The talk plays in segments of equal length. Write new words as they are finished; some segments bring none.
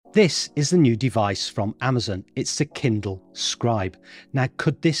This is the new device from Amazon. It's the Kindle Scribe. Now,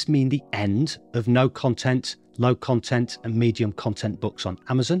 could this mean the end of no content, low content and medium content books on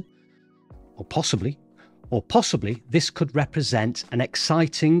Amazon? Or possibly this could represent an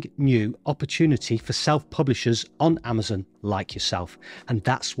exciting new opportunity for self-publishers on Amazon like yourself. And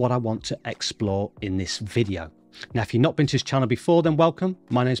that's what I want to explore in this video. Now, if you've not been to this channel before, then welcome.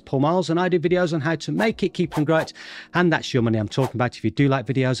 My name is Marles and I do videos on how to make it, keep and grow it. And that's your money I'm talking about. If you do like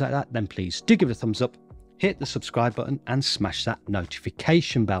videos like that, then please do give it a thumbs up, hit the subscribe button and smash that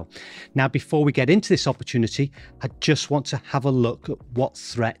notification bell. Now, before we get into this opportunity, I just want to have a look at what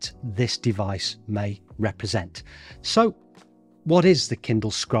threat this device may represent. So what is the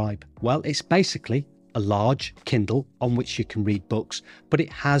Kindle Scribe? Well, it's basically a large Kindle on which you can read books, but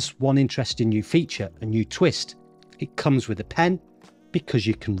it has one interesting new feature, a new twist. It comes with a pen because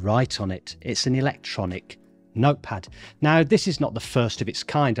you can write on it. It's an electronic notepad. Now, this is not the first of its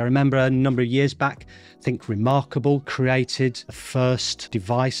kind. I remember a number of years back, I think Remarkable created a first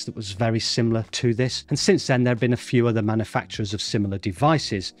device that was very similar to this. And since then, there have been a few other manufacturers of similar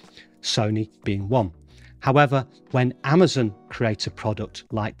devices, Sony being one. However, when Amazon creates a product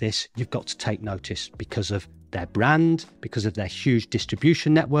like this, you've got to take notice because of their brand, because of their huge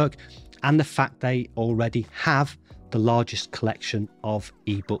distribution network, and the fact they already have the largest collection of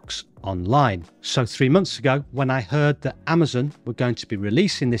ebooks online. So 3 months ago, when I heard that Amazon were going to be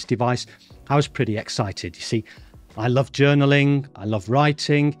releasing this device, I was pretty excited. You see, I love journaling, I love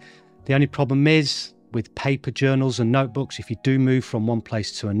writing. The only problem is with paper journals and notebooks, if you do move from one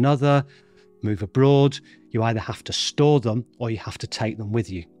place to another, move abroad, you either have to store them or you have to take them with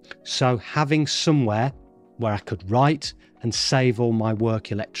you. So having somewhere where I could write and save all my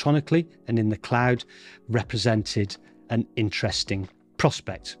work electronically and in the cloud represented an interesting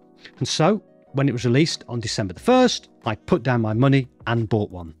prospect. And so when it was released on December the 1st, I put down my money and bought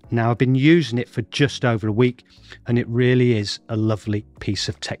one. Now, I've been using it for just over a week and it really is a lovely piece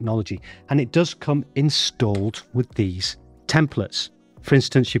of technology. And it does come installed with these templates. For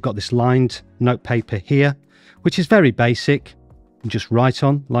instance, you've got this lined note paper here, which is very basic. You just write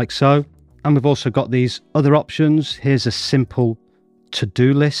on like so. And we've also got these other options. Here's a simple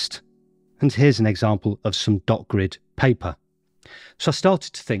to-do list. And here's an example of some dot grid paper. So I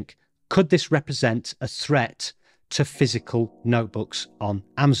started to think, could this represent a threat to physical notebooks on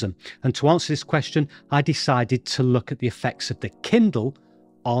Amazon? And to answer this question, I decided to look at the effects of the Kindle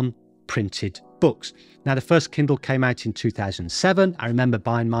on printed books. Now, the first Kindle came out in 2007. I remember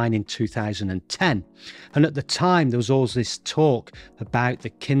buying mine in 2010. And at the time, there was always this talk about the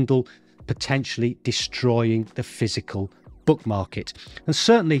Kindle potentially destroying the physical book market. And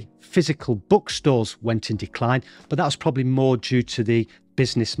certainly physical bookstores went in decline, but that was probably more due to the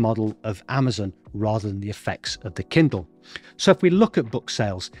business model of Amazon rather than the effects of the Kindle. So if we look at book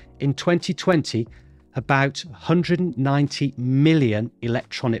sales, in 2020, about 190 million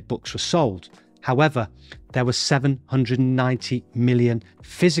electronic books were sold. However, there were 790 million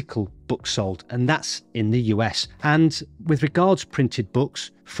physical books sold, and that's in the US. And with regards printed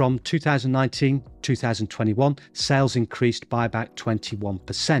books, from 2019 2021, sales increased by about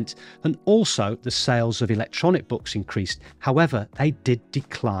 21%. And also the sales of electronic books increased. However, they did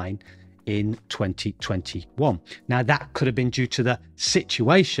decline in 2021. Now, that could have been due to the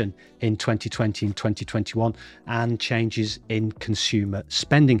situation in 2020 and 2021 and changes in consumer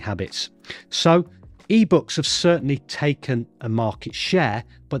spending habits. So ebooks have certainly taken a market share,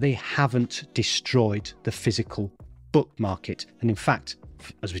 but they haven't destroyed the physical book market. And in fact,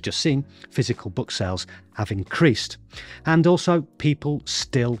 as we've just seen, physical book sales have increased. And also people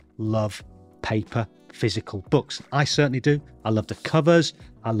still love paper physical books. I certainly do. I love the covers,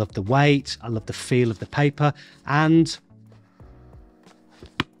 I love the weight, I love the feel of the paper, and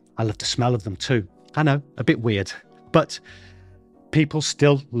I love the smell of them too. I know, a bit weird, but people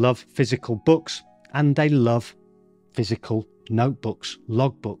still love physical books and they love physical notebooks,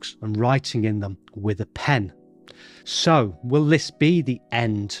 logbooks, and writing in them with a pen. So will this be the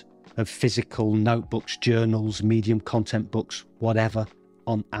end of physical notebooks, journals, medium content books, whatever,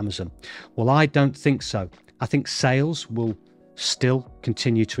 on Amazon? Well, I don't think so. I think sales will still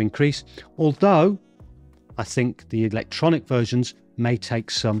continue to increase, although I think the electronic versions may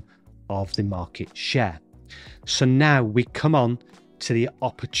take some of the market share. So now we come on to the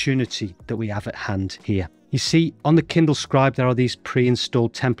opportunity that we have at hand here. You see, on the Kindle Scribe, there are these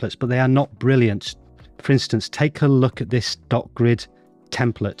pre-installed templates, but they are not brilliant. For instance, take a look at this dot grid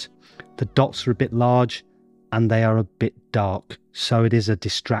template. The dots are a bit large and they are a bit dark, so it is a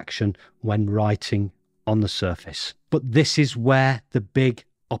distraction when writing on the surface. But this is where the big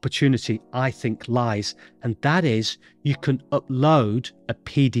opportunity I think lies, and that is you can upload a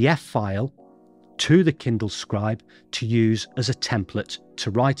PDF file to the Kindle Scribe to use as a template to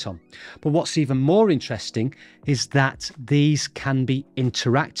write on. But what's even more interesting is that these can be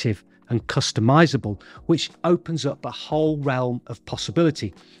interactive and customizable, which opens up a whole realm of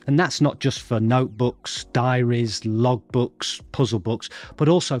possibility. And that's not just for notebooks, diaries, logbooks, puzzle books, but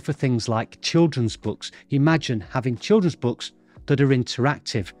also for things like children's books. Imagine having children's books that are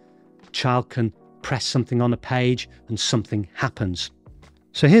interactive. A child can press something on a page and something happens.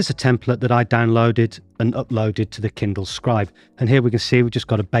 So here's a template that I downloaded and uploaded to the Kindle Scribe. And here we can see we've just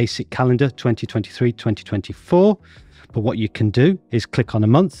got a basic calendar, 2023, 2024. But what you can do is click on a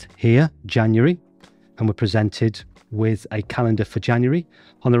month here, January, and we're presented with a calendar for January.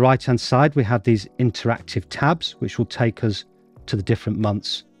 On the right-hand side, we have these interactive tabs, which will take us to the different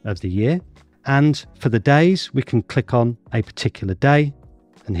months of the year. And for the days, we can click on a particular day.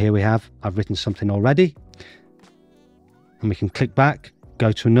 And here we have, I've written something already. And we can click back,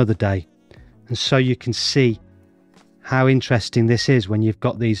 go to another day. And so you can see how interesting this is when you've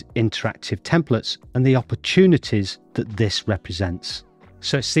got these interactive templates and the opportunities that this represents.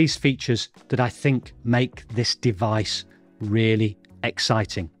 So it's these features that I think make this device really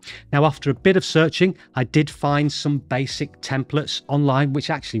exciting. Now, after a bit of searching, I did find some basic templates online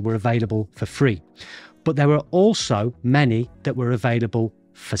which actually were available for free. But there were also many that were available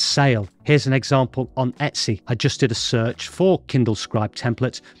for sale. Here's an example on Etsy. I just did a search for Kindle Scribe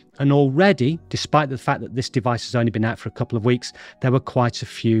templates, and already, despite the fact that this device has only been out for a couple of weeks, there were quite a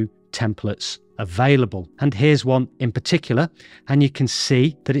few templates available. And here's one in particular, and you can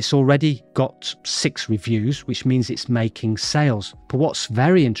see that it's already got 6 reviews, which means it's making sales. But what's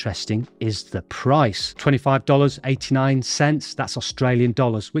very interesting is the price. $25.89, that's Australian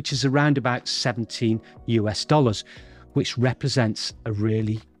dollars, which is around about 17 US dollars, which represents a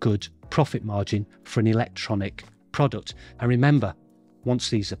really good profit margin for an electronic product. And remember, once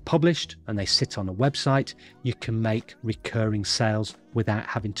these are published and they sit on a website, you can make recurring sales without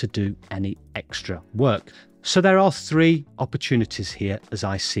having to do any extra work. So there are 3 opportunities here as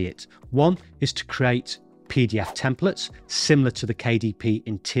I see it. One is to create PDF templates similar to the KDP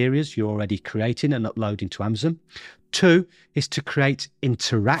interiors you're already creating and uploading to Amazon. 2 is to create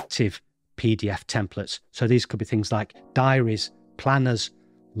interactive PDF templates. So these could be things like diaries, planners,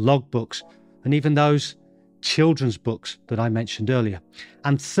 logbooks, and even those children's books that I mentioned earlier.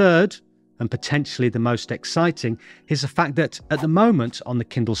 And third, and potentially the most exciting, is the fact that at the moment on the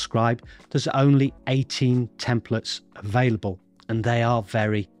Kindle Scribe, there's only 18 templates available, and they are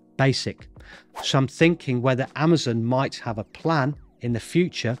very basic. So I'm thinking whether Amazon might have a plan in the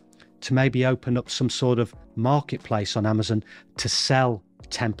future to maybe open up some sort of marketplace on Amazon to sell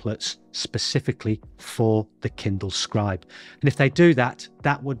templates specifically for the Kindle Scribe. And if they do that,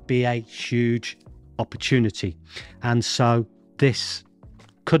 that would be a huge opportunity. And so this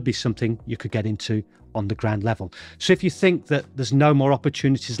could be something you could get into on the ground level. So if you think that there's no more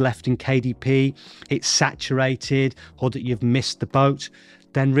opportunities left in KDP, it's saturated, or that you've missed the boat,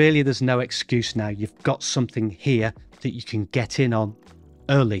 then really there's no excuse now. You've got something here that you can get in on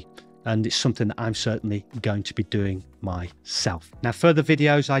early. And it's something that I'm certainly going to be doing myself. Now, further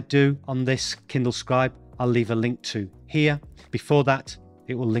videos I do on this Kindle Scribe, I'll leave a link to here. Before that,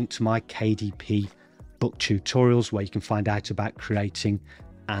 it will link to my KDP book tutorials where you can find out about creating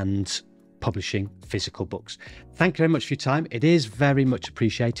and publishing physical books. Thank you very much for your time. It is very much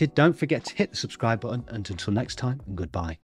appreciated. Don't forget to hit the subscribe button, and until next time, goodbye.